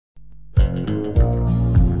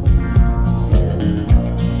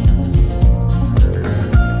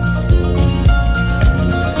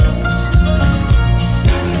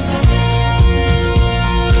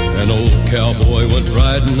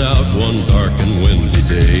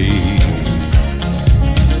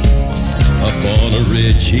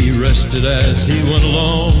image he rested as he went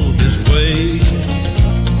along his way.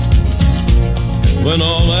 When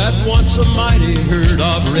all at once a mighty herd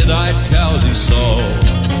of red-eyed cows he saw,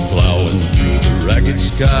 plowing through the ragged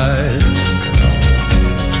skies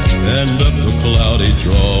and up a cloudy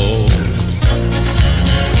draw.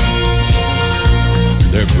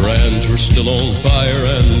 Their brands were still on fire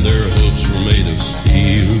and their hooves were made of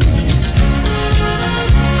steel.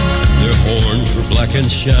 Their horns were black and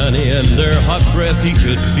shiny and their hot breath he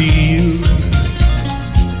could feel.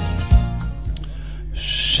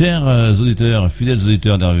 Chers auditeurs, fidèles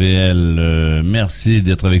auditeurs d'RVL, merci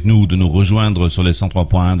d'être avec nous, de nous rejoindre sur les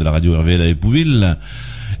 103.1 de la radio RVL à Épouville.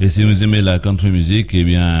 Et si vous aimez la country music, eh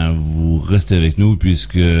bien, vous restez avec nous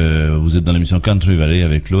puisque vous êtes dans l'émission Country Valley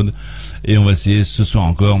avec Claude. Et on va essayer ce soir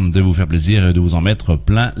encore de vous faire plaisir et de vous en mettre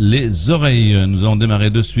plein les oreilles. Nous allons démarrer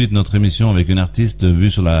de suite notre émission avec une artiste vue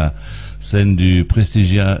sur la scène du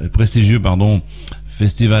prestigieux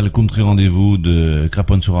Festival Country Rendez-vous de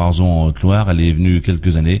Craponne-sur-Arzon en Haute-Loire. Elle est venue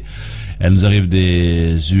quelques années. Elle nous arrive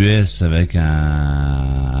des US avec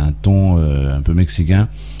un ton un peu mexicain.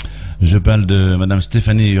 Je parle de Madame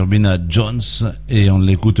Stephanie Urbina Jones et on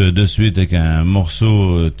l'écoute de suite avec un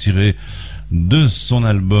morceau tiré de son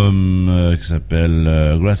album qui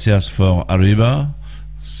s'appelle Gracias for Arriba.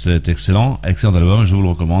 C'est excellent album, je vous le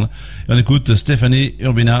recommande. Et on écoute Stephanie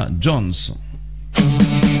Urbina Jones.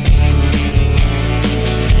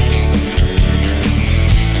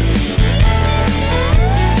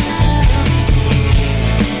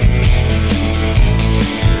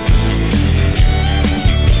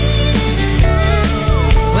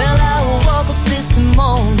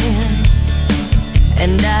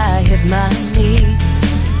 And I hit my knees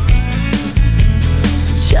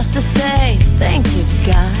just to say thank you,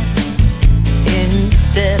 God,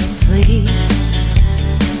 instead of please.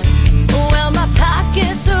 Well, my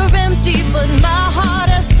pockets are empty, but my heart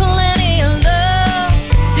has plenty of love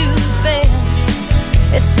to spare.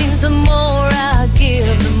 It seems the more I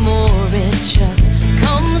give, the more it just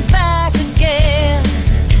comes back again.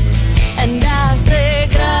 And I say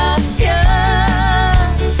gracias.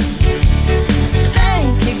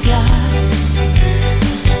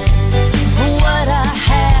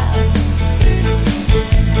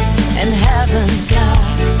 And haven't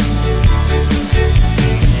got.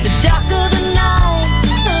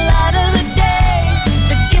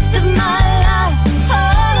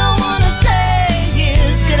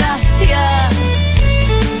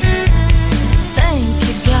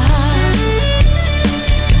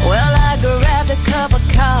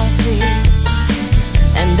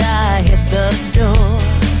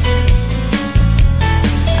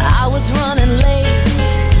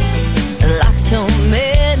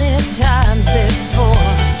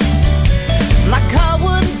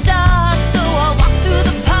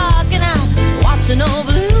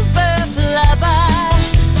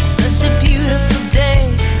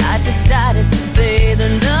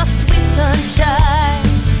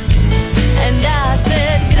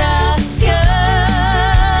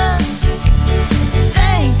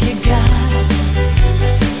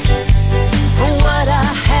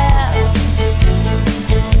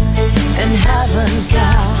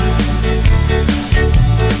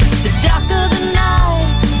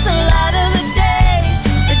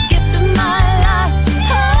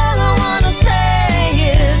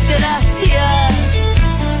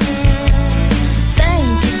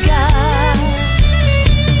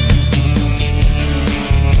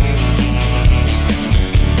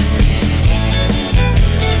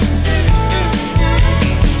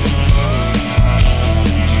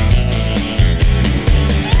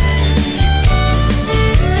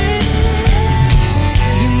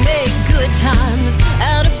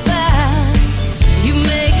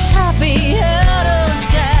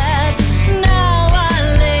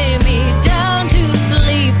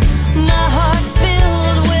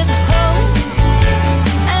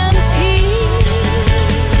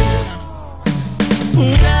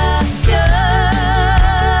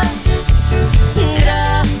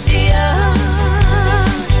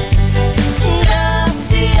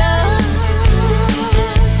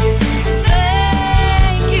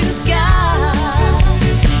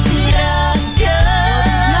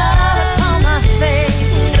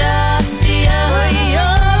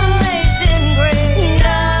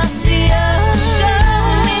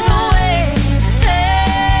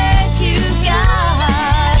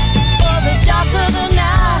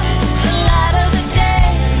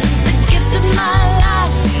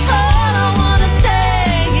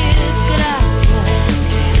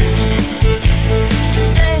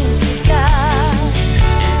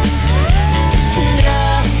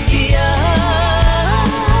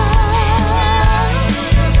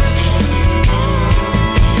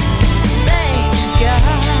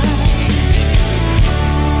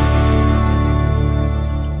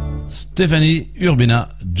 Stéphanie Urbina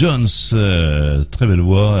Jones, très belle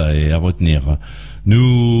voix et à retenir.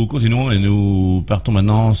 Nous continuons et nous partons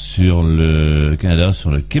maintenant sur le Canada,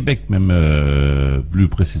 sur le Québec même plus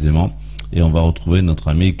précisément. Et on va retrouver notre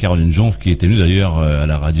amie Caroline Jonf qui était venue d'ailleurs à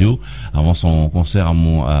la radio avant son concert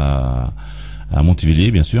à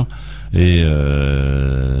Montivilliers, bien sûr. Et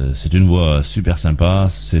c'est une voix super sympa,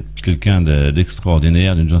 c'est quelqu'un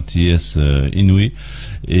d'extraordinaire, d'une gentillesse inouïe,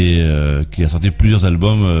 et qui a sorti plusieurs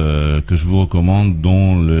albums que je vous recommande,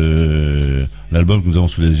 dont l'album que nous avons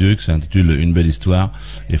sous les yeux, qui s'intitule Une belle histoire.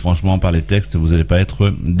 Et franchement, par les textes, vous n'allez pas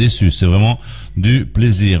être déçus. C'est vraiment du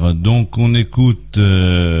plaisir. Donc on écoute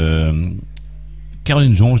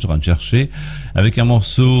Caroline Jonf, je suis en train de chercher, avec un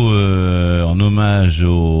morceau en hommage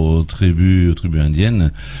aux tribus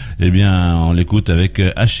indiennes. Eh bien, on l'écoute avec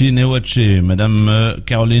Ashi Newache, Madame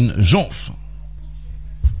Caroline Jonf.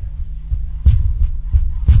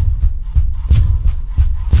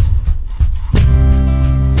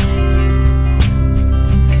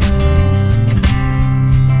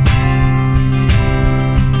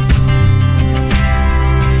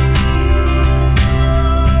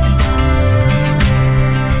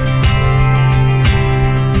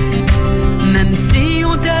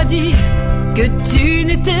 Que tu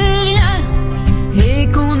n'étais rien et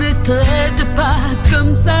qu'on ne traite pas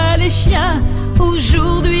comme ça les chiens.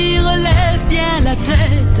 Aujourd'hui relève bien la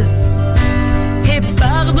tête et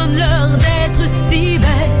pardonne-leur d'être si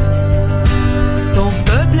bêtes. Ton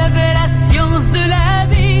peuple avait la science de la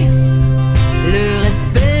vie, le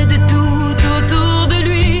respect de tout autour de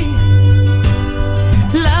lui.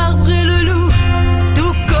 L'arbre et le loup,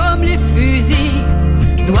 tout comme les fusils,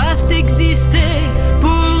 doivent exister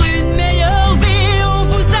pour une meilleure vie. On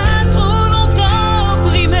vous a trop longtemps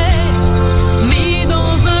opprimé, mis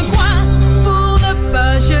dans un coin pour ne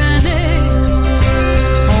pas gêner.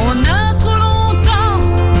 On a trop longtemps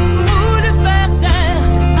voulu faire taire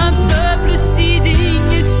un peuple si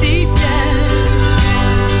digne et si fier.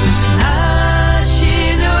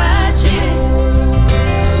 Ashinoache,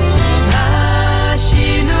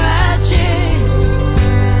 Ashinoache,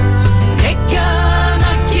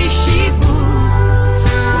 Ekana Kishibu,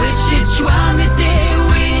 Wichita Mete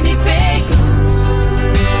Winnipeg,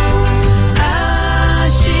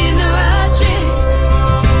 Ashinoache,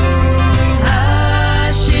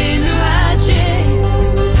 Ashinoache,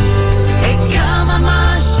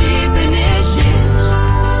 Ekamamashi Beneshish,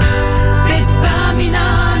 Bepamina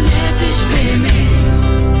Netish Beme.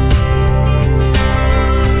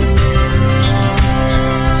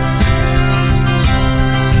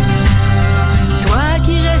 Toi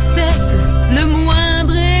qui respectes le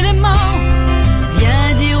moindre élément,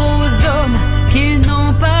 viens dire aux hommes qu'ils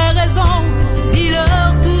n'ont pas raison.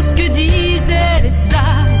 Dis-leur tout ce que disaient les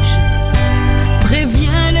sages,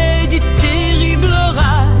 préviens-les du terrible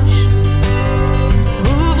orage.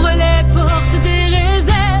 Ouvre les portes des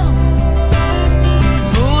réserves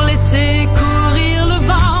pour laisser courir le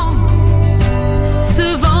vent, ce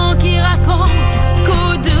vent qui raconte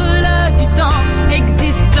qu'au-delà du temps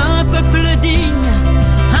existe un peuple digne,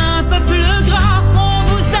 un peuple grand. On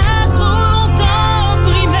vous a trop longtemps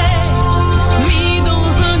opprimé, mis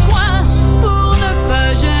dans un coin pour ne pas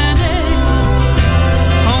gêner.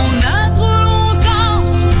 On a trop longtemps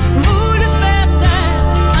voulu faire taire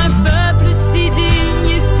un peuple si digne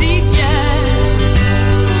et si fier.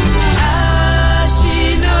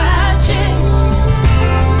 Ashinoache,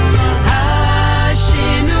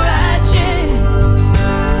 Ashinoache,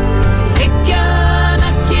 Ekana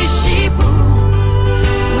Kishibu,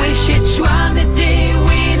 Wichita Mete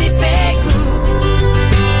Winnipeg,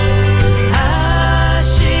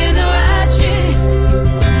 Ashinoache,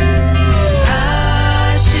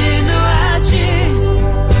 Ashinoache,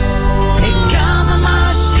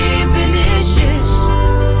 Ekamamashi Beneshish,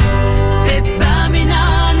 Bepamina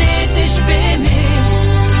Netish Beme.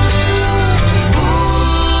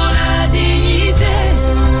 Pour la dignité,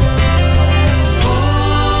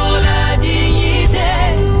 pour la dignité,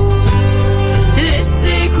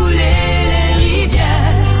 laissez couler les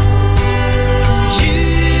rivières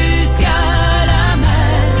jusqu'à la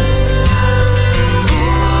mer.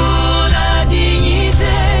 Pour la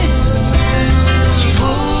dignité,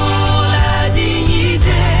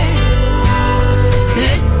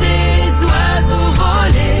 laissez les oiseaux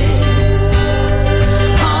voler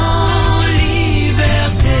en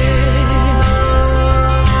liberté.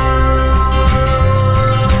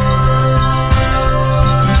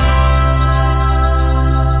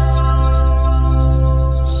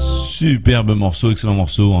 Superbe morceau, excellent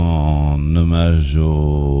morceau en hommage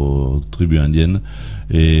aux tribus indiennes.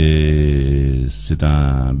 Et c'est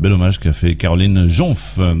un bel hommage qu'a fait Caroline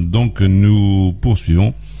Jonf. Donc nous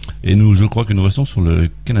poursuivons Et je crois que nous restons sur le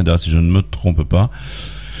Canada, si je ne me trompe pas.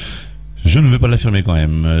 Je ne vais pas l'affirmer quand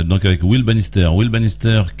même. Donc avec Will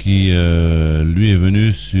Bannister qui lui est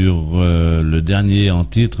venu sur le dernier en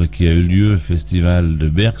titre qui a eu lieu, festival de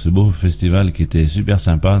Berck, ce beau festival qui était super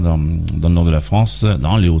sympa dans le nord de la France,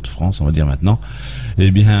 dans les Hauts-de-France on va dire maintenant.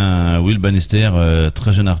 Eh bien Will Bannister,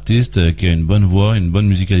 très jeune artiste qui a une bonne voix, une bonne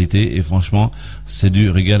musicalité et franchement c'est du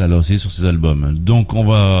régal là aussi sur ses albums. Donc on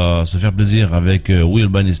va se faire plaisir avec Will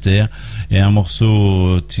Bannister et un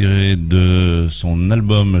morceau tiré de son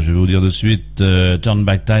album, je vais vous dire de suite, Turn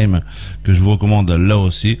Back Time, que je vous recommande là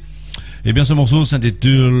aussi. Eh bien ce morceau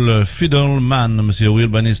s'intitule Fiddle Man, monsieur Will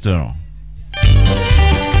Bannister.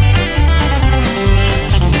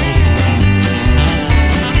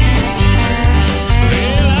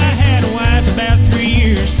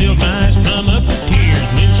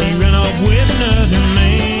 With another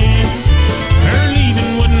man, her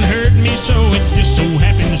leaving wouldn't hurt me, so it just so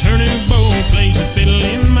happens her new beau plays a fiddle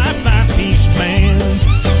in my five-piece band.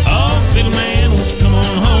 Oh, fiddle man, won't you come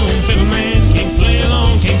on home? Fiddle man, can't play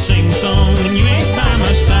along, can't sing a song when you ain't by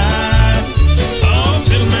my side. Oh,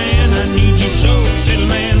 fiddle man, I need you so. Fiddle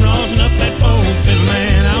man, rosin up that bow. Fiddle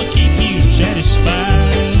man, I'll keep you satisfied.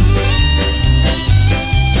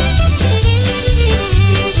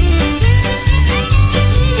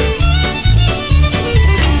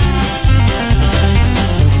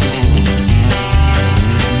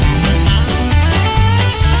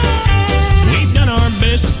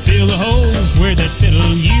 The holes where that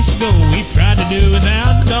fiddle used to go, we've tried to do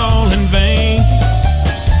without it all in vain.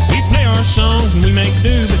 We play our songs and we make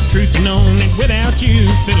do, but truth be known, that without you,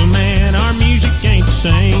 fiddle man, our music ain't the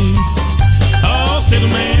same. Oh, fiddle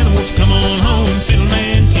man, won't you come on home? Fiddle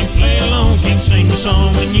man, can't play alone, can't sing a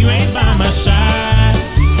song when you ain't by my side.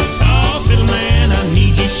 Oh, fiddle man, I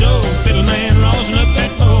need you so. Fiddle man, rosin up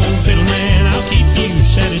that bow. Fiddle man, I'll keep you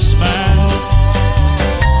satisfied.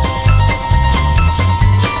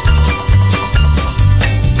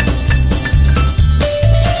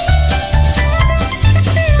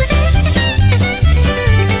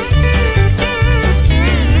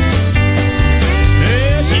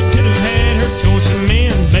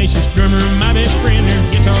 Drummer, my best friend, there's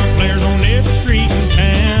guitar players on every street in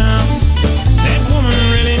town. That woman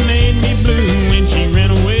really made me blue when she ran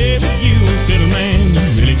away with you. Fiddle man, you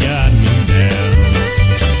really got me down.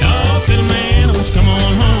 Oh, fiddle man, won't you come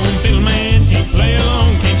on home? Fiddle man, can't play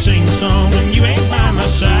along, can't sing a song when you ain't by my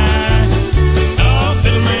side. Oh,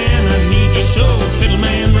 fiddle man, I need you so. Fiddle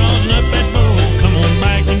man, rosin up that bow. Come on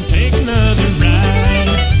back and take another ride.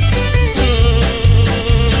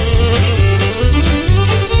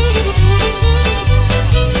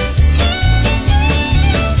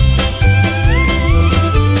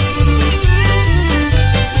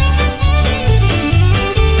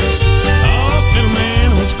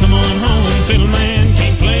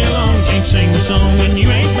 Sing a song when you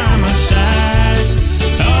ain't by my side.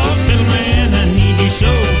 Oh, fiddle man, I need you so.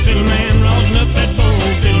 Fiddle man, rosin up that bow.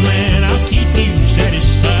 Fiddle man, I'll keep you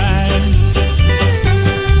satisfied.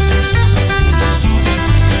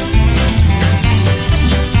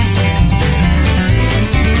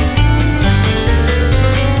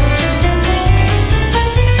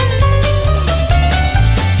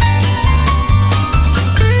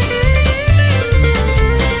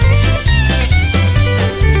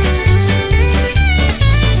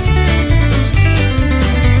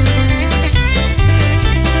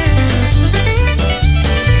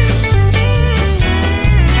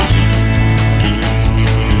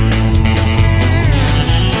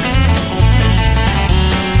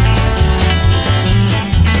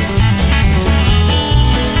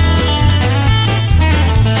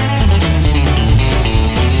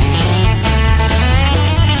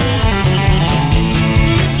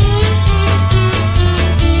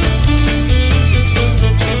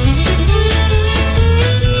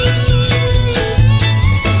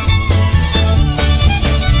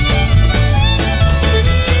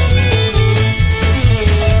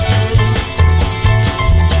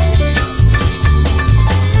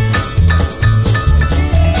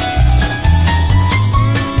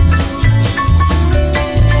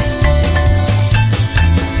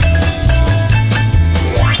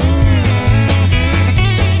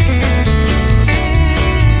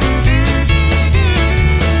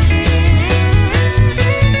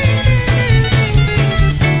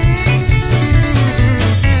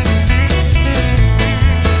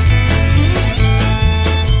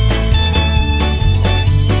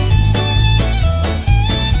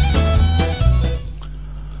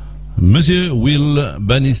 Monsieur Will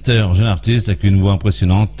Bannister, jeune artiste avec une voix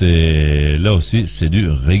impressionnante et là aussi c'est du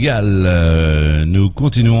régal. Nous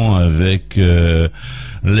continuons avec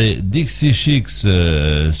Les Dixie Chicks,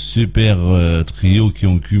 super trio qui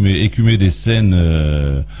ont écumé des scènes,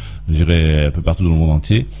 je dirais, un peu partout dans le monde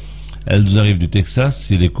entier. Elles nous arrivent du Texas.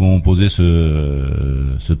 Il est composé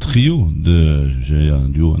ce trio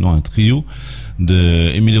un trio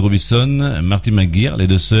de Emily Robinson, Marty McGuire, les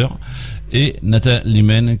deux sœurs, et Nathalie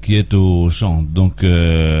Lehman qui est au chant. Donc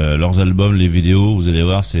leurs albums, les vidéos, vous allez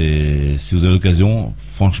voir, si vous avez l'occasion,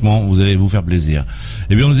 franchement, vous allez vous faire plaisir.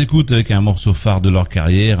 Eh bien, on les écoute avec un morceau phare de leur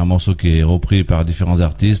carrière, un morceau qui est repris par différents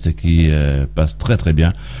artistes et qui passe très très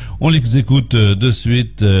bien. On les écoute de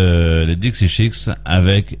suite, les Dixie Chicks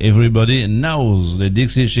avec Everybody Knows, les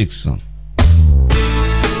Dixie Chicks.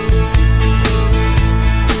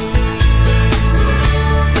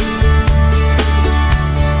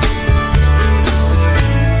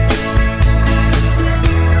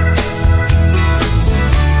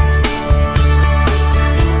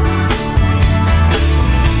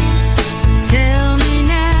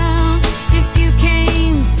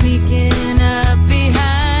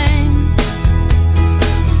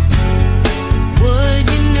 Would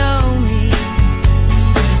you know me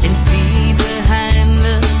and see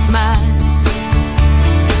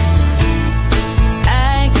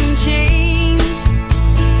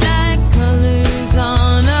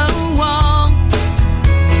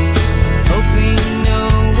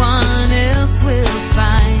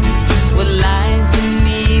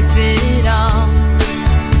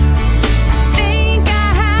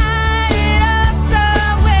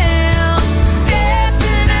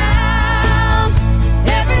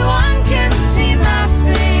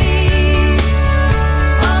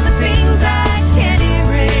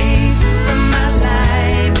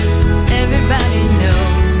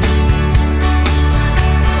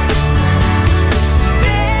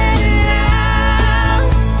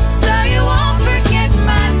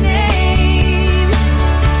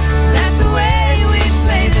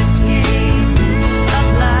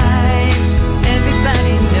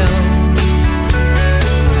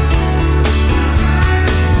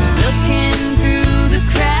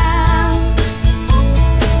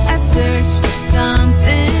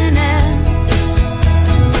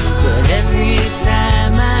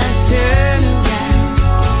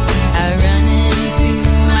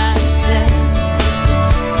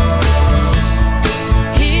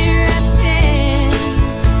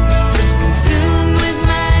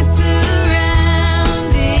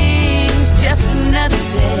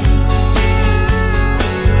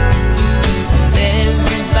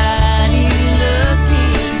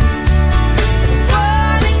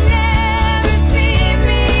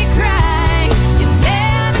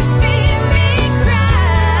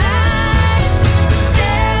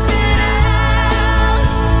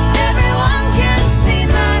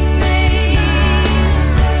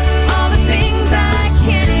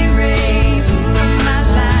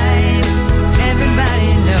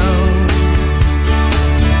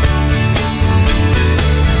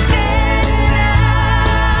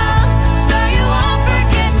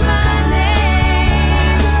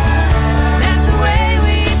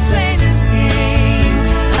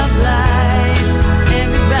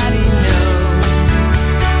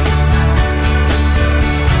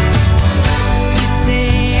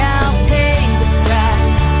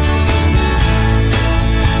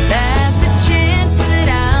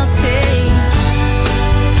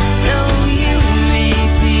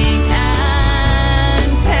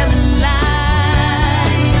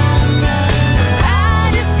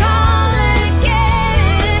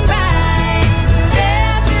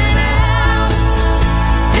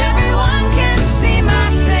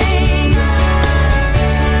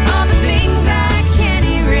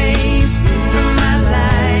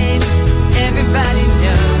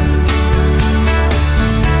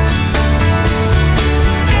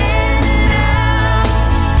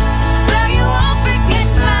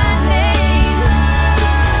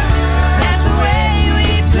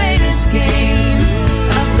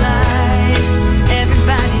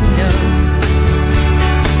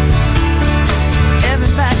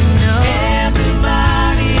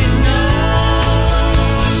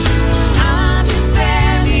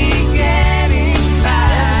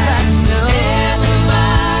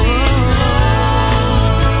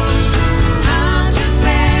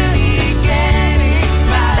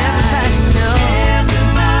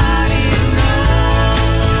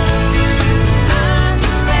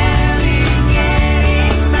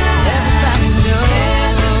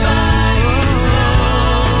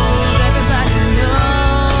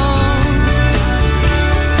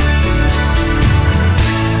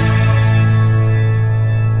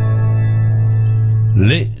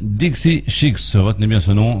Dixie Chicks, retenez bien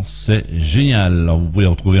ce nom, c'est génial. Alors vous pouvez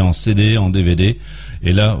le retrouver en CD, en DVD,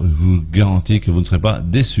 et là je vous garantis que vous ne serez pas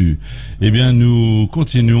déçus. Eh bien nous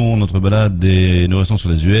continuons notre balade et nous restons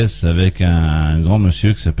sur les US avec un grand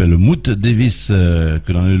monsieur qui s'appelle Moot Davis,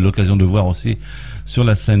 que l'on a eu l'occasion de voir aussi sur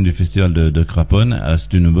la scène du festival de Craponne.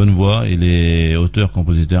 C'est une bonne voix, il est auteur,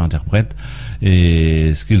 compositeur, interprète,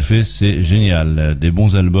 et ce qu'il fait c'est génial, des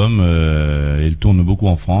bons albums, il tourne beaucoup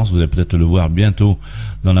en France, vous allez peut-être le voir bientôt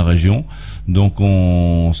dans la région, donc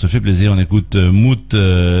on se fait plaisir, on écoute Moot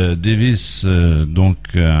Davis, donc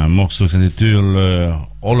un morceau qui s'intitule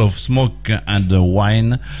All of Smoke and the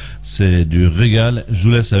Wine, c'est du régal, je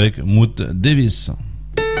vous laisse avec Moot Davis.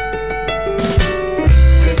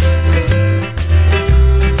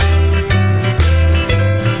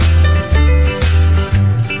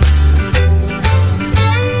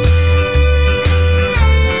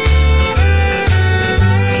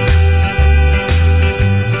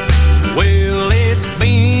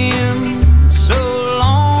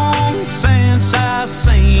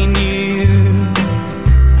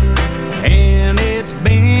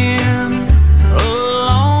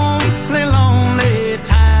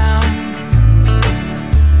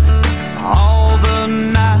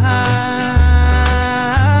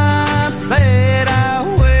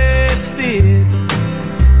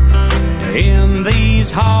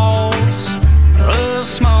 Halls of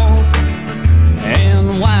smoke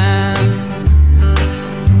and wine.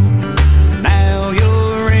 Now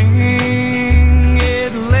your ring,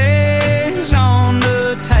 it lays on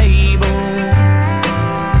the table,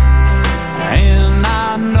 and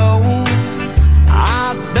I know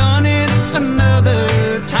I've done it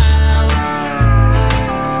another time.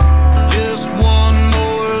 Just one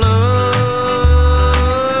more love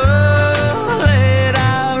that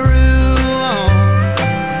I rule on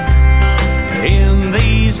in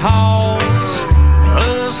these halls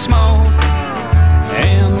of smoke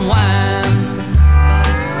and wine.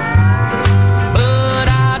 But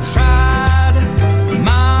I tried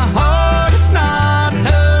my hardest not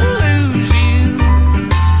to lose you,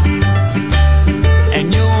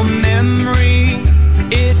 and your memory,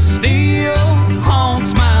 it still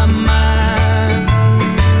haunts my mind.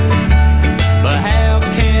 But how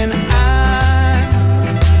can I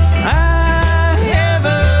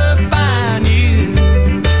ever find you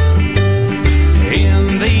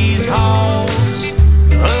in these halls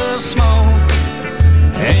of smoke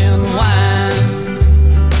and wine?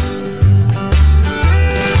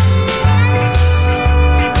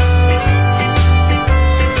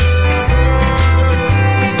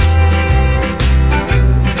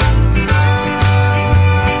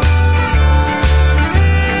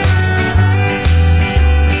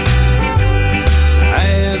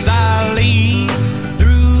 As I leave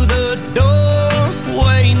through the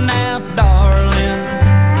doorway now, darling,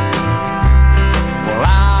 well,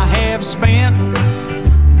 I have spent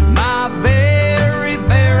my very,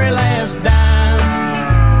 very last dime.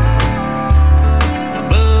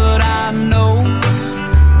 But I know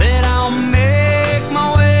that I'll make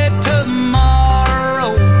my way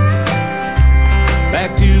tomorrow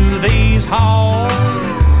back to these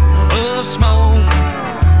halls of smoke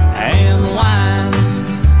and wine.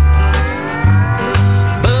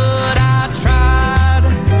 But I tried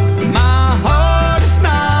my hardest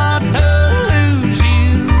not to lose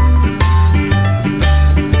you,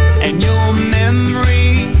 and your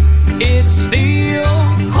memory, it still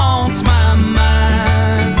haunts my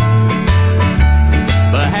mind.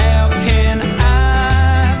 But how can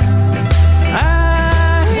I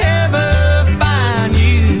ever find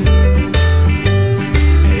you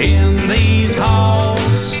in these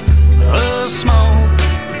halls of smoke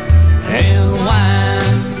and wine?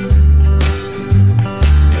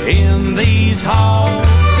 In these halls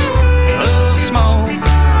of smoke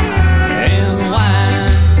and wine.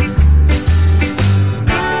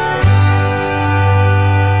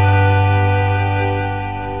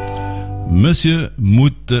 Monsieur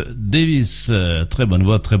Moot Davis, très bonne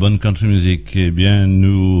voix, très bonne country music. Eh bien,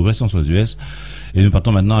 nous restons sur les US et nous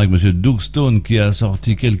partons maintenant avec Monsieur Doug Stone qui a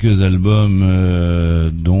sorti quelques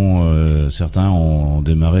albums dont certains ont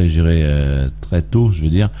démarré, je dirais, très tôt, je veux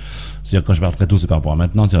dire. C'est-à-dire, quand je parle très tôt, c'est par rapport à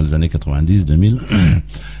maintenant, c'est-à-dire les années 90, 2000.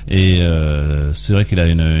 Et c'est vrai qu'il a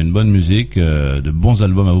une bonne musique, de bons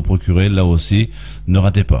albums à vous procurer, là aussi, ne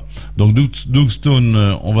ratez pas. Donc Doug Stone,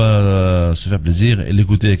 on va se faire plaisir et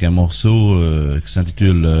l'écouter avec un morceau qui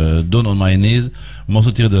s'intitule Down on My Knees,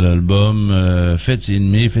 morceau tiré de l'album Faith in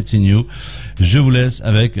Me, Faith in You. Je vous laisse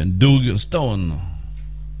avec Doug Stone.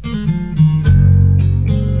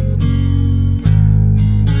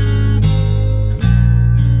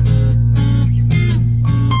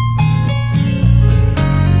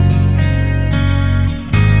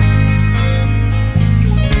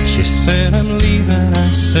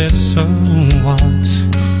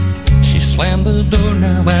 down the door,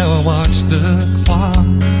 now I watch the clock,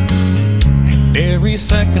 and every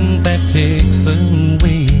second that ticks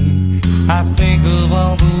away, I think of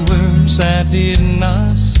all the words I did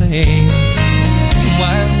not say.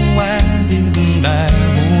 Why didn't I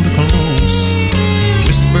hold her close,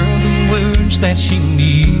 whisper the words that she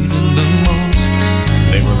needed the most?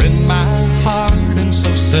 They were in my heart and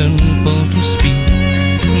so simple to speak,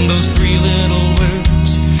 those three little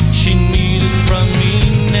words she needed from me.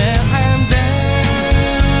 Now I'm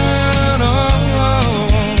down on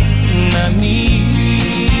my knees,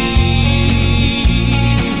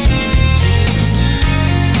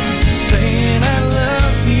 saying I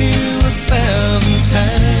love you 1,000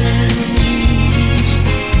 times.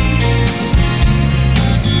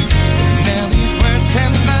 Now these words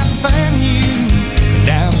cannot find you, and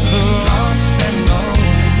I'm so lost and all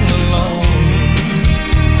alone.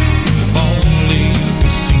 If only you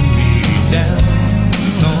could see me down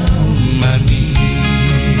on my knees.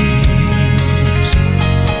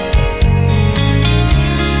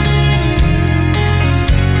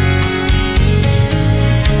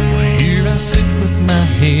 Well, here I sit with my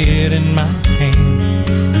head in my hand,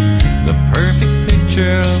 the perfect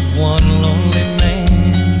picture of one lonely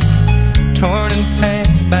man, torn in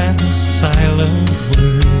half by silent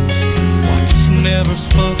words. What's never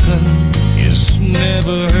spoken is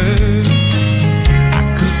never heard. I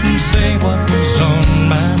couldn't say what was on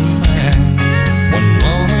my mind, one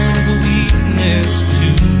moment of weakness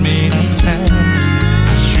too many times.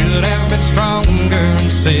 I should have been stronger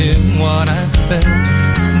and said what I felt,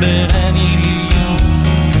 that I needed you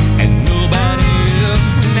and nobody else.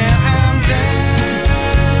 Now I'm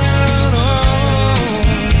down on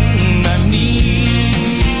my knees,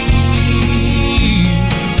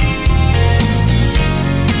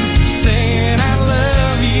 saying I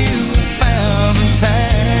love you 1,000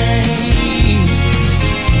 times.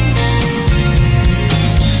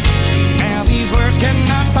 Now these words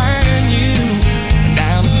cannot find you, and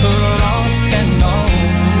I'm so lost and all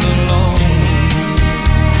alone.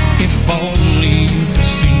 If only you could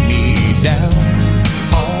see me down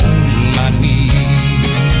on my knees.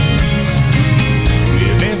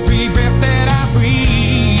 With every breath that I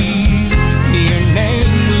breathe, your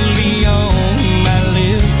name will be on my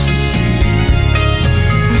lips.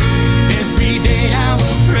 Every day I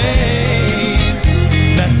will pray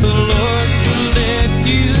that the Lord will let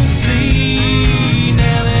you see.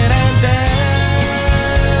 Now that I'm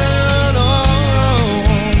down on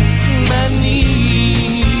my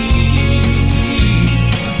knees,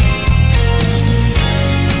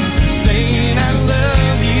 saying I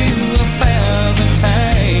love you 1,000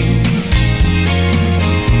 times.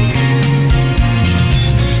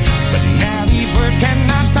 But now these words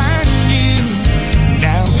cannot find you, and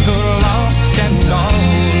I'm so lost and all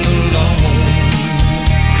alone.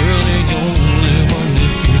 Girl, the only one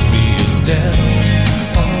that hears me is down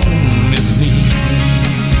on his knees.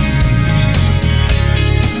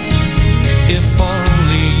 If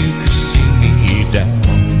only you could see me down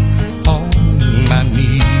on my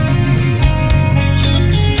knees.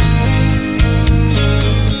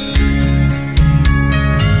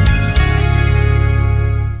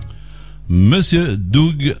 Monsieur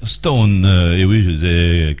Doug Stone. Et oui, je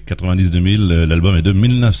disais 90-2000, l'album est de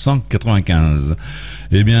 1995.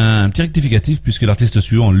 Eh bien, un petit rectificatif, puisque l'artiste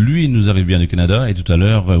suivant, lui, nous arrive bien du Canada, et tout à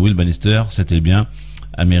l'heure, Will Bannister, c'était bien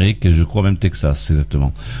Amérique, et je crois même Texas,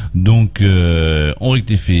 exactement. Donc, on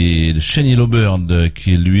rectifie. Shane Yellowbird,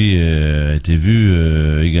 qui lui a été vu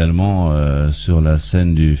également sur la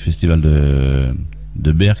scène du festival de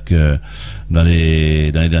Berck dans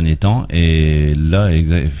les derniers temps, et là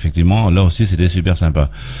effectivement là aussi c'était super sympa.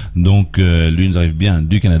 Donc lui nous arrive bien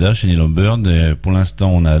du Canada, Shane Yellowbird. Pour l'instant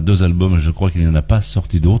on a 2 albums, je crois qu'il n'en a pas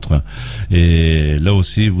sorti d'autres, et là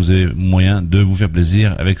aussi vous avez moyen de vous faire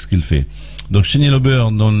plaisir avec ce qu'il fait. Donc Shane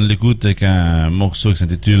Yellowbird, on l'écoute avec un morceau qui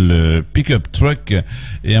s'intitule Pickup Truck,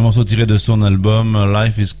 et un morceau tiré de son album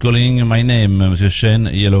Life is Calling My Name, Monsieur Shane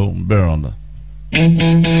Yellowbird.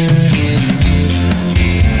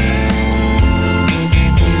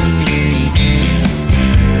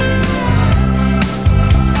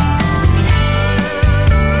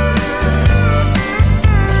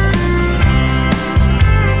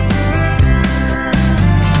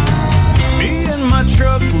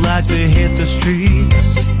 To hit the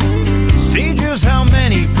streets, see just how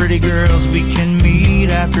many pretty girls we can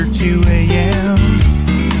meet after 2 a.m.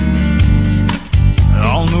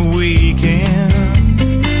 on the weekend.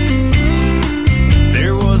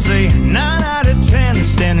 There was a 9 out of 10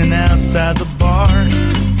 standing outside the bar.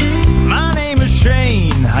 My name is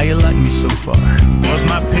Shane, how you like me so far? Was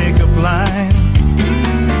my pickup line.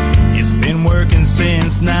 It's been working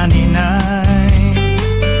since '99.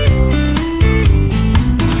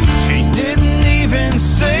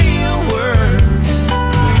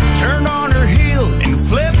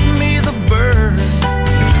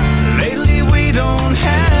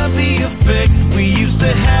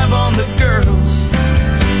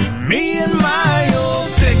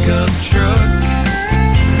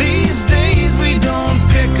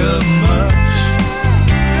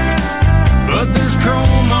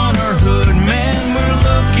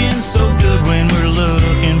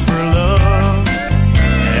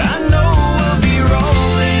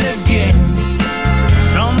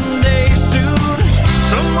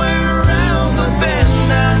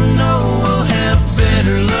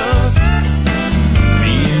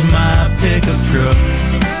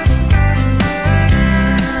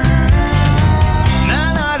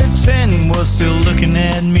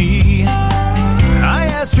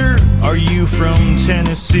 from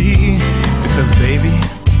Tennessee, because baby,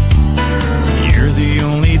 you're the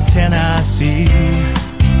only 10 I see.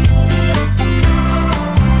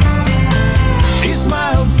 She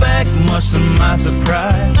smiled back, much to my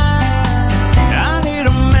surprise. I need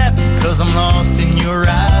a map, cause I'm lost in your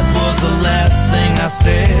eyes, was the last thing I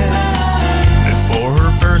said before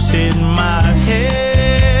her purse hit my head.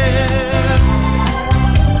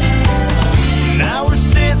 Now we're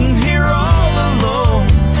sitting here all alone,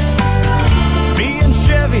 me and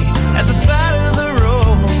Chevy at the side of the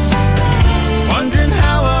road, wondering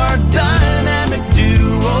how our dynamic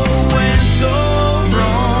duo went so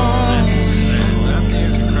wrong.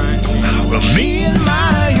 But me and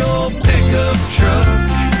my old pickup truck,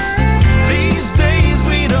 these days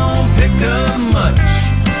we don't pick up much.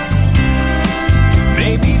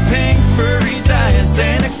 Maybe pink furry dice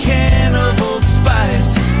and a can of Old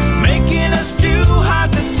Spice, making us too hot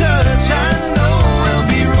to touch. I know we'll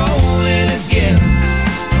be rolling again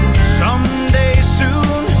someday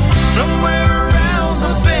soon, somewhere around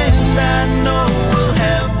the bend. I know we'll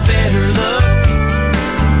have better luck,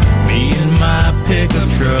 me and my pickup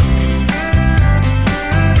truck.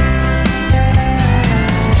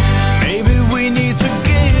 Maybe we need to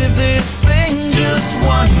give this thing just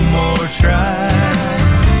one more try.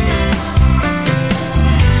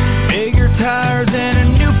 Bigger tires and a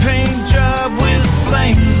new paint job with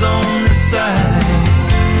flames on the side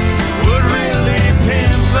would really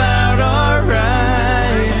pimp out our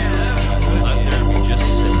ride.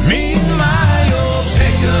 Me and my old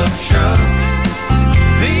pickup truck,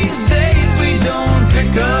 these days we don't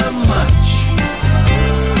pick up much,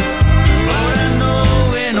 but I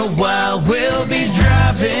know in a while we'll be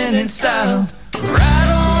driving in style. Right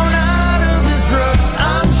on out of this rut,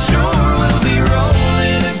 I'm sure we'll be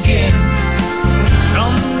rolling again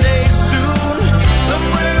someday soon,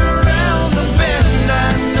 somewhere around the bend. I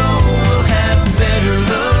know we'll have better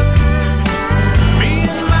luck, me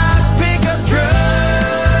and my pickup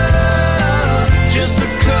truck, just a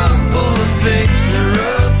couple of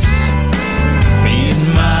fixer-ups, me and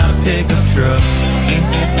my pickup truck.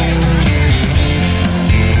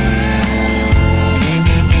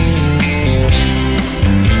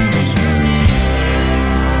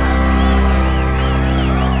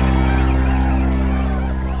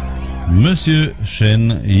 Monsieur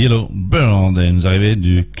Shane Yellowbird est nous arrivé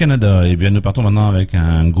du Canada. Et bien nous partons maintenant avec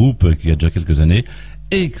un groupe qui a déjà quelques années.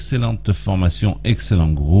 Excellente formation, excellent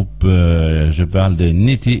groupe. Je parle des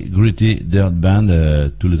Nitty Gritty Dirt Band.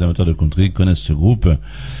 Tous les amateurs de country connaissent ce groupe.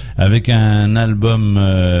 Avec un album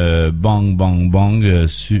Bang Bang Bang,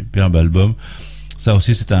 superbe album. Ça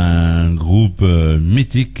aussi c'est un groupe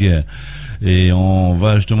mythique. Et on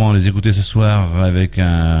va justement les écouter ce soir avec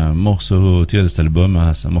un morceau tiré de cet album,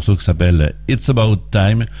 un morceau qui s'appelle It's About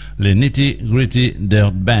Time, les Nitty Gritty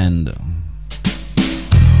Dirt Band.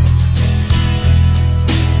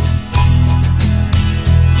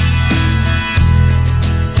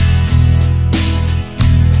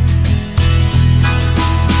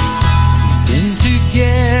 Been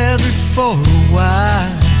together for a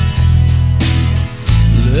while.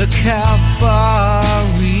 Look how far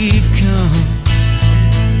we've come.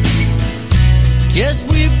 Guess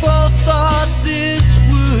we both thought this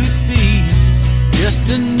would be just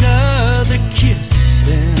another kiss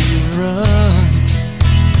and run.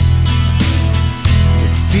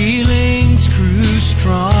 But feelings grew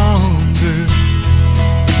stronger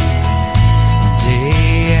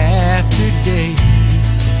day after day,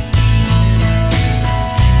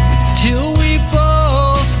 till we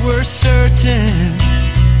both were certain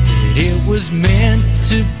it was meant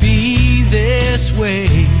to be this way.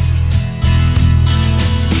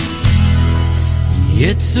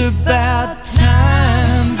 It's about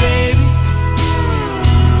time, baby,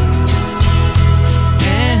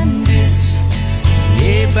 and it's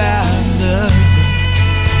about love.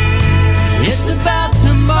 It's about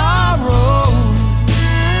tomorrow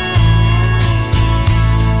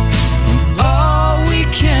and all we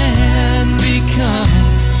can become.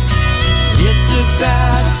 It's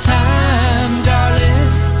about time, darling,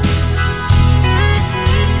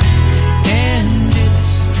 and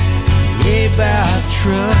it's about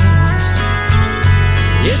trust.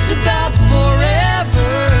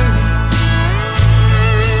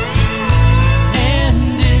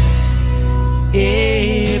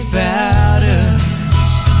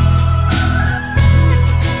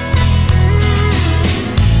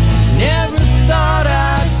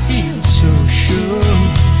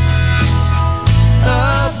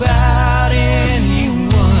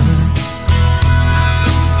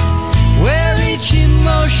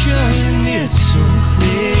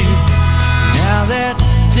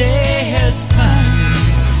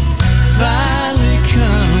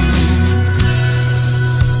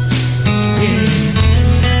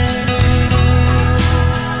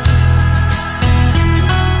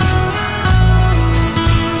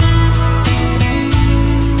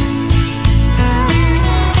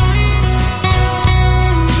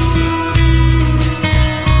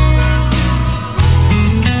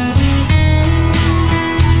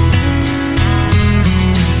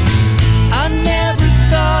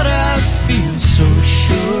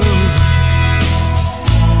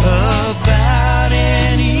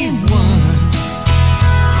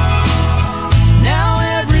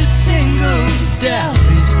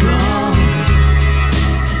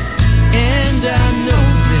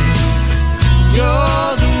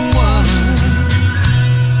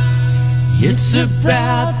 It's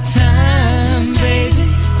about time, baby.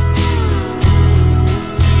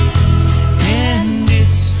 And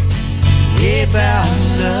it's about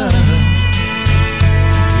love.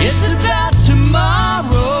 It's about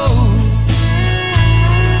tomorrow.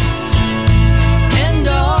 And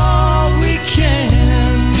all we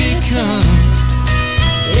can become.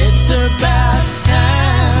 It's about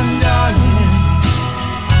time, darling.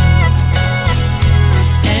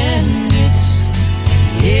 And it's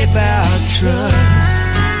about trust.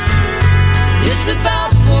 It's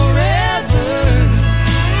about forever.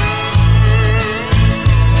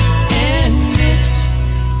 And it's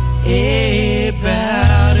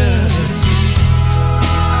about us.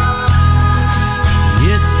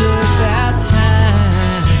 It's about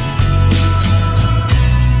time.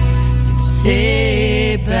 It's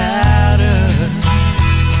about us.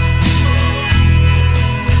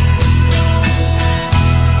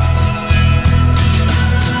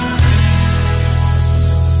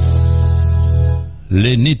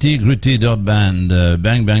 Les Nitty Gritty Dirt Band,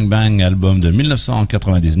 Bang Bang Bang, album de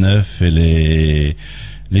 1999, et les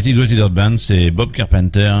Nitty Gritty Dirt Band, c'est Bob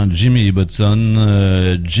Carpenter, Jimmy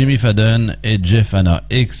Ibbotson, Jimmy Fadden et Jeff Hanna.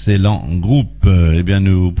 Excellent groupe. Eh bien,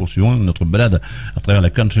 nous poursuivons notre balade à travers la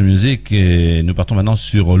country music et nous partons maintenant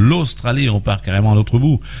sur l'Australie. On part carrément à l'autre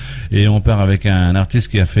bout et on part avec un artiste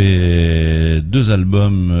qui a fait deux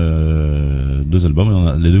albums,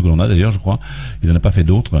 les deux que l'on a d'ailleurs, je crois. Il n'en a pas fait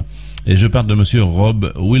d'autres. Et je parle de monsieur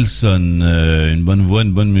Rob Wilson, une bonne voix,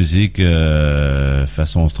 une bonne musique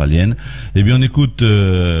façon australienne. Eh bien, on écoute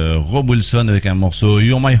Rob Wilson avec un morceau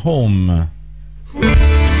You're My Home.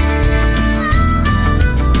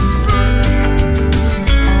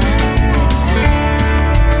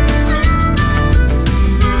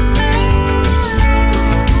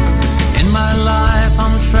 In my life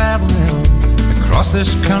I'm traveling across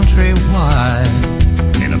this country wide.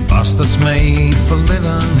 In a bus that's made for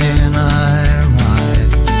living in, I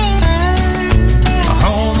ride. A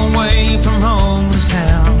home away from home is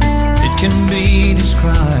how it can be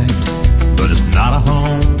described, but it's not a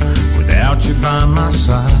home without you by my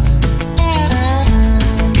side.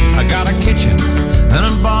 I got a kitchen and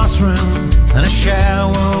a bathroom and a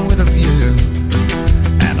shower with a view,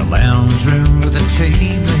 and a lounge room with a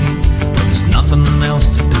TV, but there's nothing else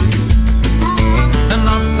to do. And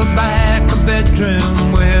up the back, a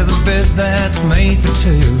bedroom with a bed that's made for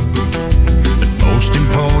two. But most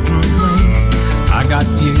importantly, I got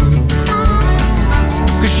you.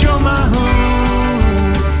 'Cause you're my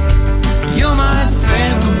home, you're my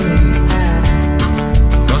family.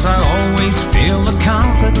 'Cause I always feel the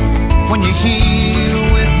comfort when you're here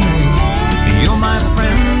with me. You're my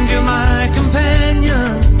friend, you're my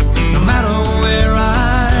companion, no matter where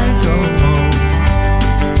I go.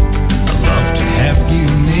 To have you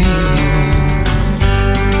near,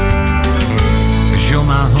 'cause you're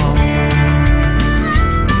my home.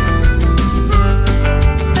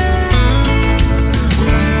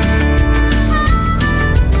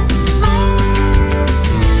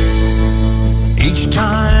 Each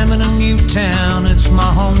time in a new town, it's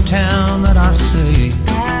my hometown that I see.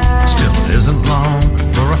 Still isn't long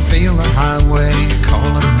for I feel the highway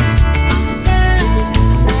calling me.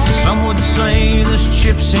 Some would say this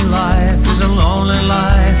gypsy life is a lonely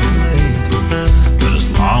life to lead, but as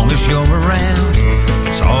long as you're around,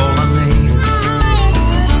 it's all I need.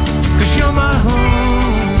 'Cause you're my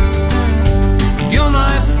home, you're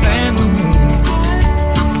my family.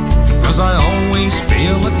 'Cause I always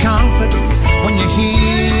feel the comfort when you're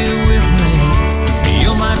here with me.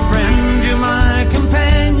 You're my friend, you're my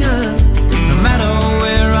companion, no matter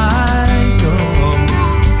where I go.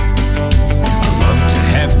 I love to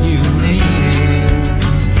have you near,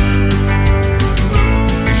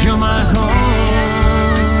 'cause you're my home,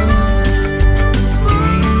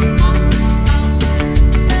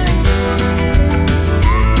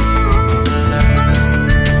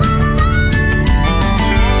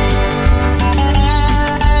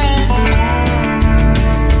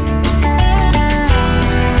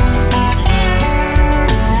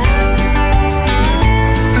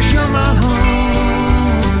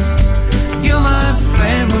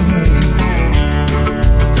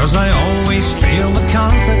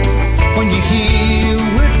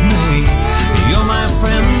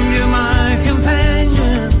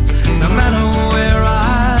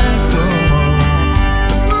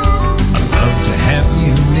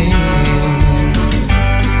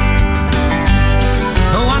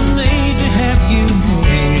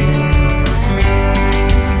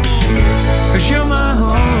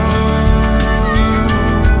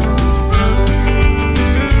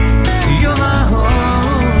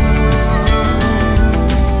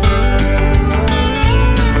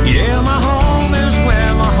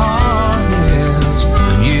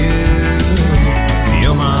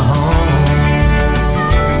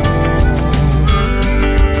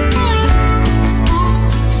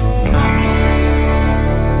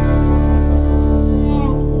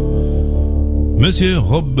 Monsieur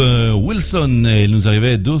Rob Wilson, il nous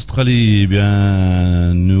arrivait d'Australie. Eh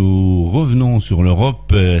bien, nous revenons sur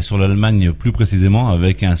l'Europe, sur l'Allemagne plus précisément,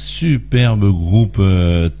 avec un superbe groupe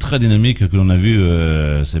très dynamique que l'on a vu,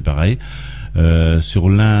 c'est pareil, sur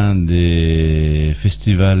l'un des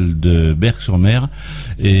festivals de Berck-sur-Mer,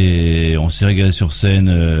 et on s'est régalé sur scène.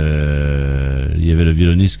 Il y avait le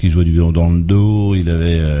violoniste qui jouait du violon dans le dos, il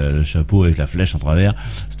avait le chapeau avec la flèche en travers.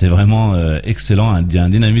 C'était vraiment excellent, un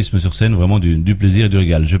dynamisme sur scène, vraiment du plaisir et du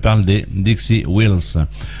régal. Je parle des Dixie Wheels.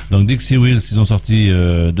 Donc Dixie Wheels, ils ont sorti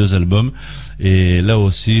 2 albums, et là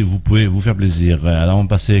aussi vous pouvez vous faire plaisir. Alors on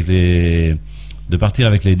passait avec de partir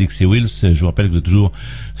avec les Dixie Wheels. Je vous rappelle que vous êtes toujours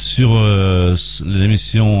sur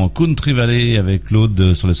l'émission Country Valley avec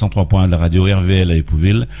Claude sur les 103 points de la radio RVL à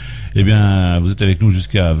Épouville. Eh bien, vous êtes avec nous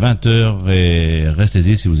jusqu'à 20h et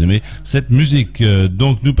restez-y si vous aimez cette musique.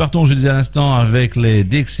 Donc, nous partons, je disais à l'instant, avec les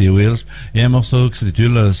Dixie Wheels et un morceau qui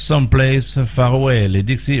s'intitule Someplace Far Away, les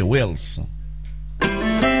Dixie Wheels.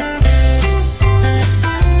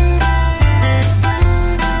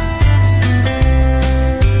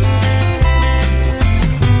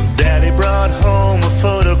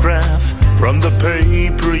 From the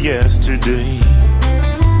paper yesterday,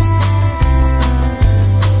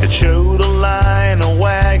 it showed a line of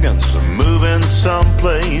wagons moving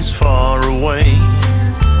someplace far away.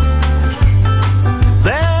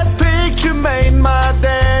 That picture made my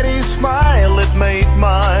daddy smile, it made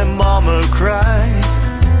my mama cry.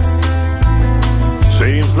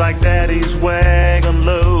 Seems like daddy's wagon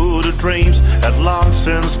load of dreams had long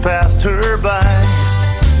since passed her by.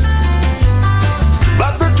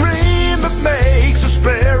 But the dream that makes a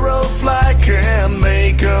sparrow fly can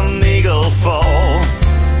make an eagle fall.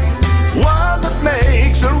 One that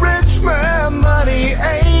makes a rich man money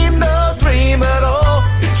ain't no dream at all.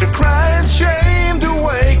 It's a crying shame to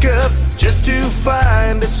wake up just to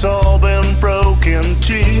find it's all been broken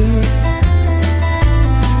too.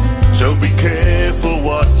 So be careful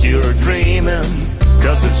what you're dreaming,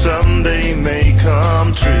 'cause it someday may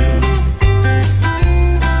come true.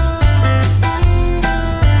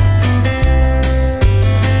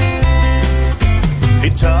 He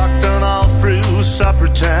talked on all through supper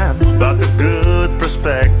time about the good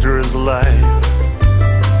prospector's life.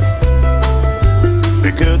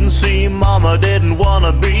 He couldn't see mama didn't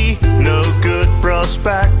wanna be no good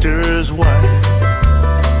prospector's wife.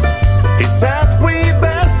 He said we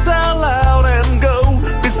best sell out and go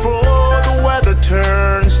before the weather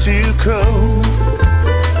turns too cold.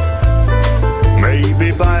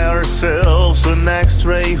 Maybe buy ourselves an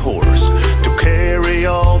extra horse to carry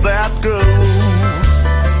all that gold.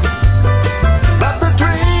 But the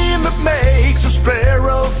dream that makes a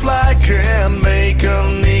sparrow fly can make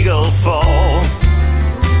an eagle fall.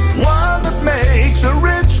 One that makes a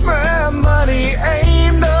rich man money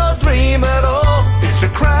ain't no dream at all. It's a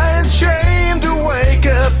crying shame to wake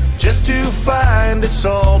up just to find it's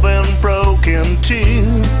all been broken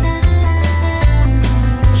too.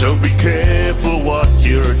 So be careful what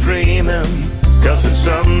you're dreaming, 'cause it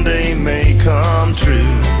someday may come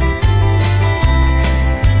true.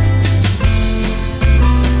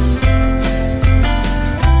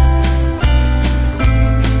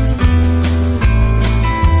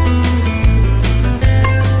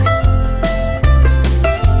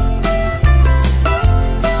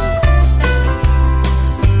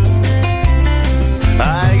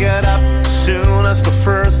 As the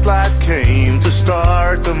first light came to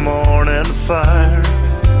start the morning fire,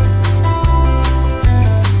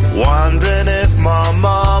 wondering if my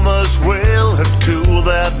mama's will had cooled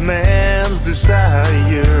that man's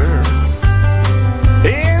desire.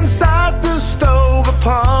 Inside the stove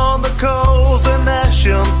upon the coals an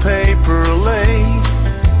ashen paper lay.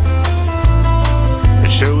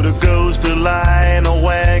 It showed a ghostly line of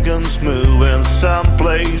wagons moving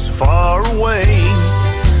someplace far away.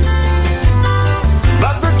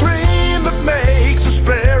 But the dream that makes a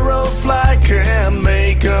sparrow fly can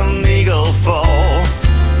make an eagle fall.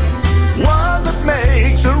 One that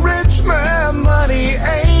makes a rich man money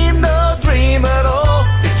ain't no dream at all.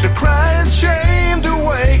 It's a crying shame to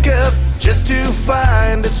wake up just to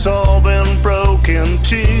find it's all been broken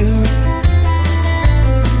too.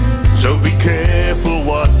 So be careful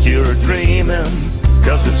what you're dreaming,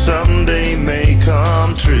 'cause it someday may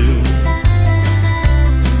come true.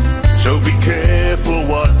 So be careful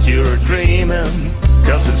what you're dreaming,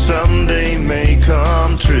 'cause it someday may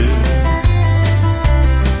come true.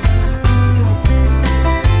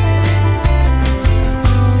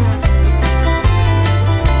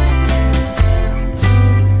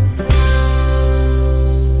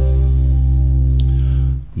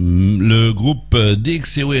 Le groupe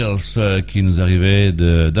Dixie Wheels qui nous arrivait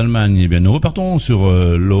d'Allemagne. Eh bien, nous repartons sur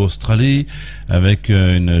l'Australie avec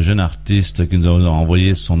une jeune artiste qui nous a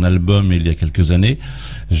envoyé son album il y a quelques années.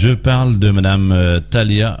 Je parle de Madame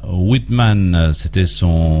Talia Whitman. C'était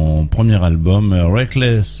son premier album,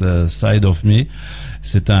 Reckless Side of Me.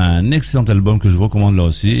 C'est un excellent album que je vous recommande là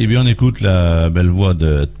aussi. Et bien on écoute la belle voix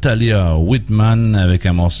de Talia Whitman avec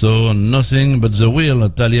un morceau Nothing But The Real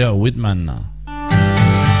Talia Whitman.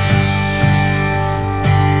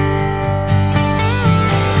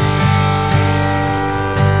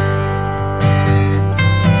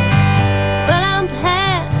 But I'm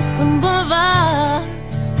past the boulevard,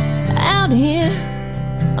 out here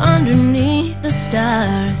underneath the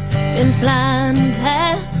stars, been flying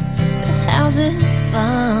past houses,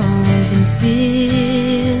 farms, and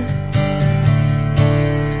fields.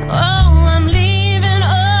 Oh, I'm leaving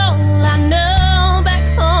all I know back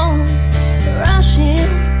home, rushing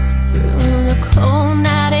through the cold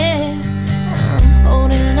night air. I'm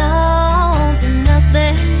holding on to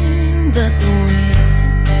nothing but the wind.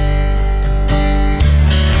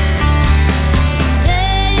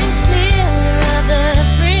 Staying clear of the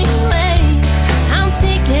freeways, I'm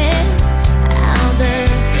seeking out the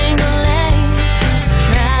single lane,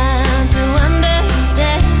 trying to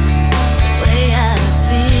understand the way I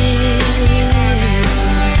feel.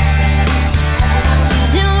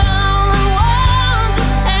 Till all I want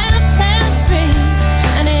is 3:30,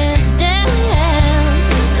 and it's down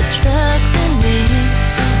to the trucks and me.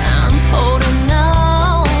 I'm holding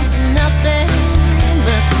on to nothing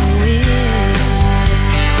but the wind.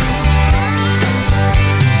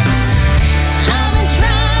 I've been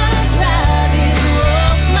trying to drive you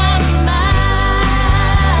off my mind.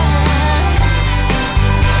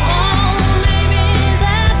 Oh, maybe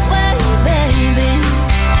that way, baby,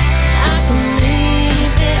 I can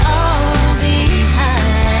leave it all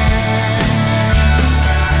behind.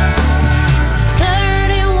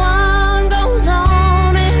 31 goes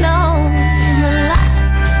on and on, the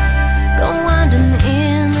lights go winding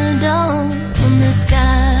in the dome, and the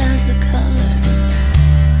sky's the color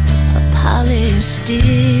of polished steel.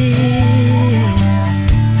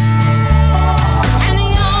 And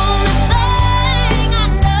the only thing I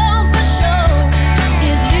know for sure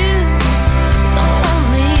is you don't want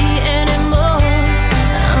me anymore.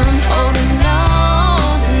 I'm holding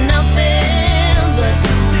on to nothing but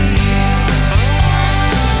the wind.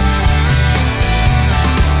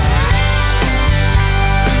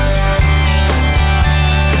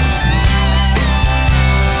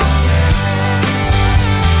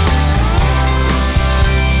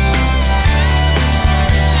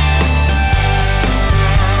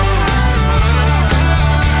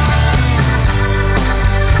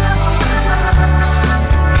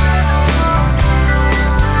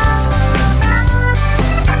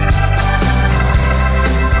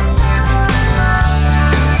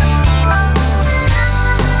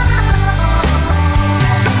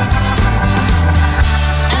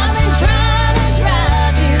 I've been trying to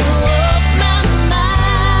drive you off my mind.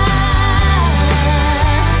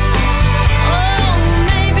 Oh,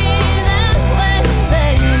 maybe that way,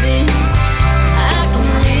 baby, I can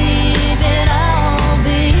leave it all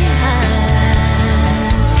behind.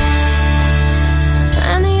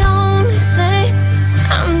 And the only thing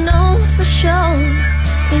I know for sure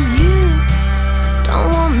is you don't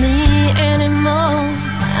want me anymore.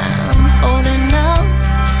 I'm holding on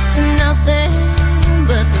to nothing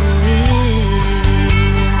but the wind.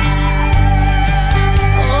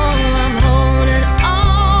 Oh, I'm holding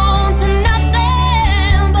on to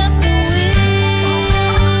nothing but the wind.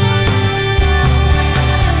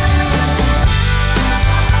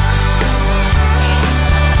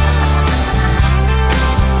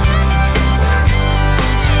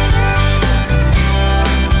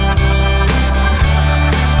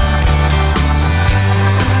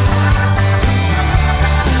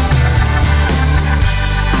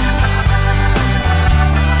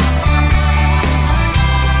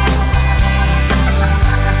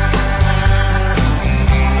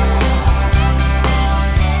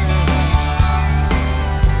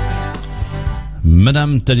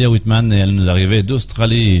 Madame Talia Whitman, et elle nous arrivait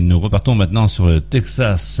d'Australie. Nous repartons maintenant sur le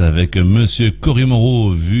Texas avec Monsieur Cory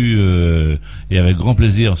Moreau, vu et avec grand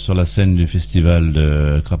plaisir sur la scène du festival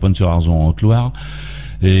de Craponne-sur-Arzon en Haute-Loire.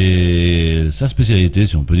 Et sa spécialité,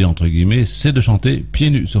 si on peut dire entre guillemets, c'est de chanter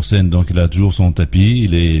pieds nus sur scène. Donc il a toujours son tapis,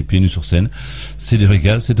 il est pieds nus sur scène. C'est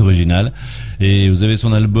lyrical, c'est original. Et vous avez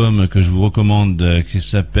son album que je vous recommande qui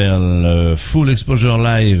s'appelle Full Exposure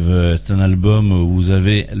Live. C'est un album où vous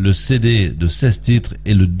avez le CD de 16 titres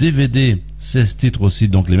et le DVD 16 titres aussi,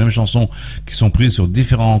 donc les mêmes chansons qui sont prises sur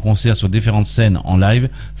différents concerts, sur différentes scènes en live.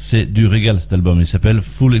 C'est du régal cet album, il s'appelle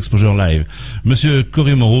Full Exposure Live. Monsieur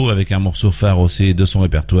Cory Moreau avec un morceau phare aussi de son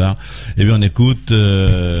répertoire. Eh bien on écoute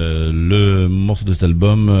le morceau de cet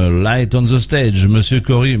album, Light on the Stage, Monsieur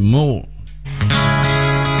Cory Moreau.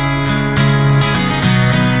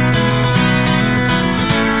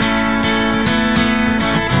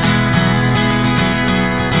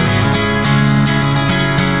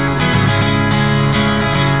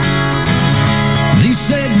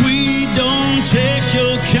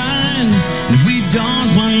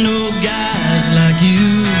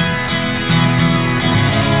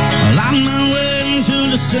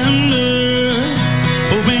 December,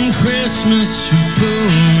 hoping Christmas would pull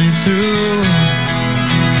me through.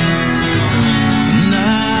 And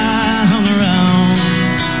I hung around,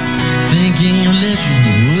 thinking religion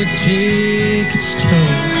would take its toll.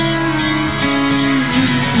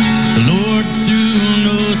 The Lord threw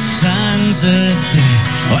no signs that day,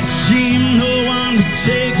 it seemed no one would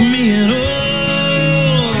take me at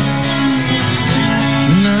all.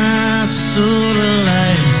 And I saw the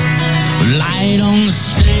light on the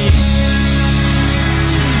stage.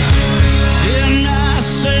 And I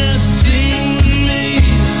said, sing with me,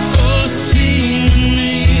 oh sing with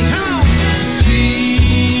me, come on,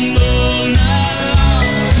 sing all night long,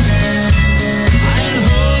 and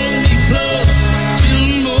hold me close till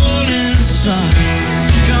the morning sun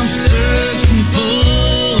comes searching for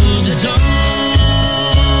the dawn.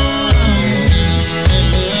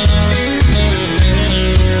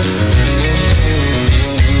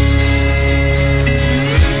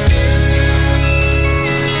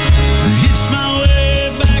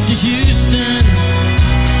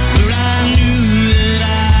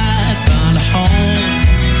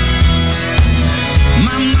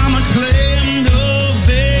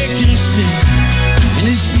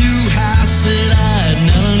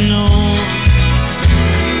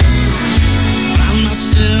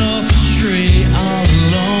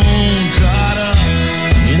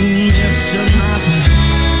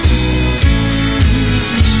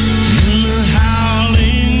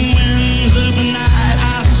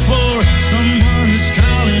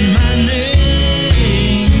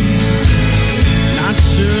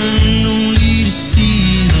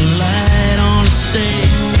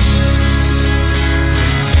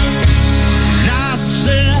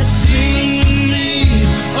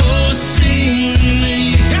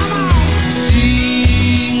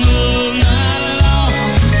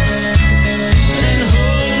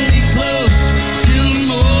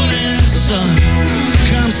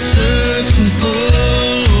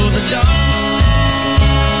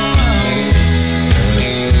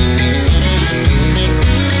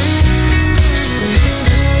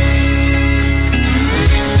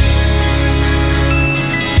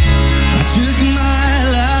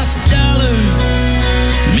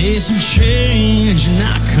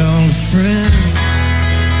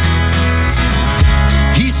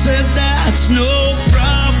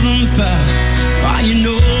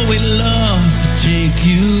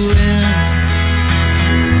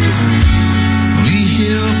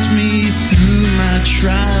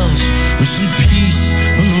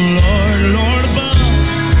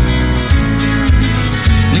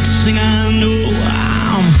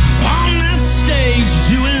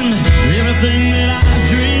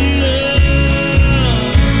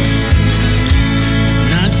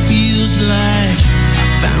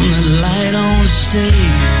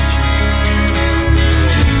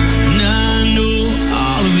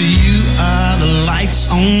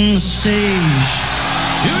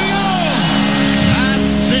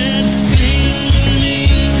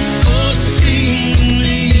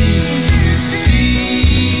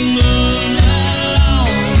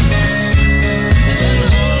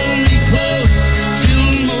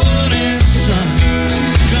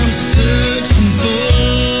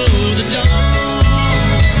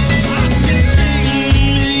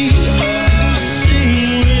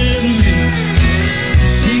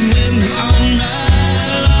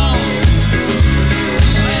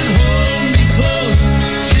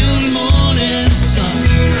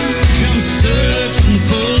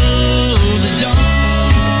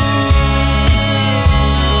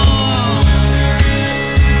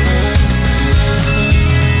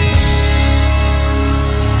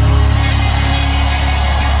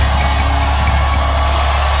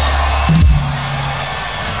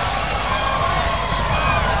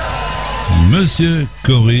 Monsieur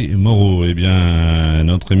Cory Moreau. Eh bien,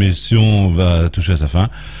 notre émission va toucher à sa fin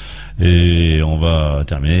et on va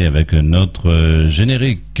terminer avec notre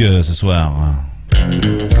générique ce soir.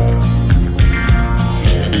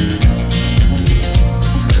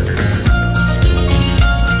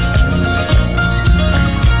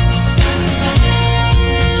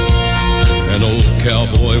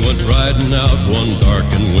 cowboy went riding out one dark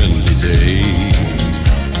and windy day.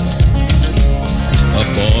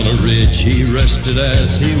 Up on a ridge he rested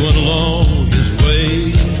as he went along his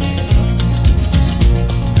way.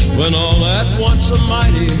 When all at once a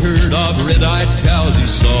mighty herd of red-eyed cows he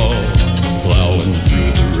saw, plowing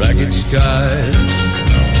through the ragged skies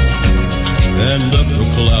and up a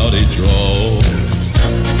cloudy draw.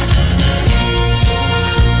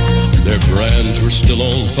 Their brands were still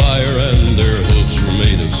on fire and their hooves were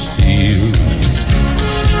made of steel.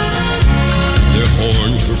 Their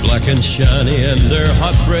horns were black and shiny and their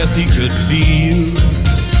hot breath he could feel.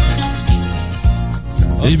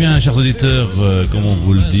 Eh bien, chers auditeurs, comme on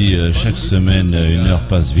vous le dit chaque semaine, une heure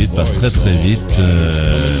passe vite, passe très très vite.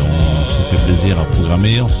 On se fait plaisir à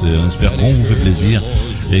programmer, on espère qu'on vous fait plaisir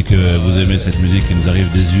et que vous aimez cette musique qui nous arrive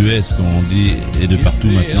des US, comme on dit, et de partout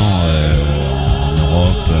maintenant, en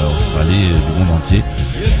Europe, Australie, du monde entier,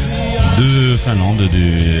 de Finlande,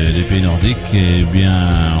 des pays nordiques. Eh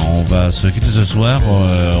bien, on va se quitter ce soir.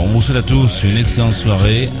 On vous souhaite à tous une excellente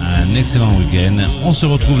soirée, un excellent week-end. On se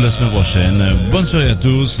retrouve la semaine prochaine. Bonne soirée à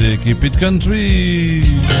tous et keep it country.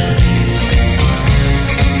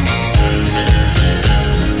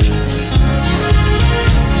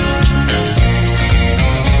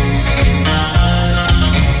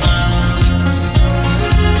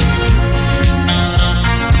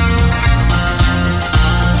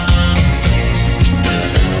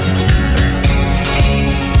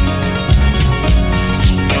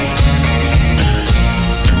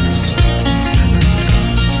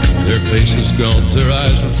 Faces gaunt, their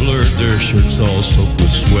eyes were blurred, their shirts all soaked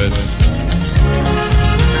with sweat.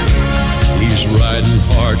 He's riding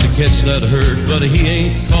hard to catch that herd, but he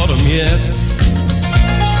ain't caught 'em yet.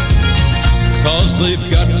 'Cause they've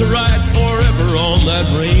got to ride forever on that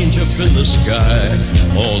range up in the sky.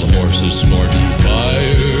 All the horses snorting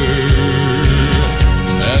fire.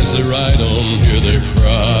 As they ride on, hear they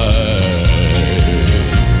cry.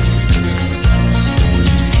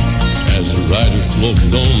 As the rider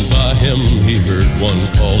floated on by him, he heard one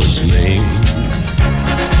call his name.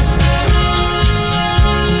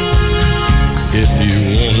 If you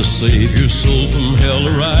want to save your soul from hell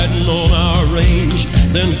riding on our range,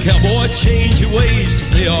 then cowboy, change your ways.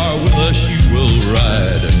 They are with us, you will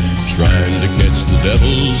ride, trying to catch the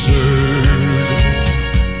devil's herd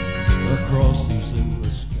across the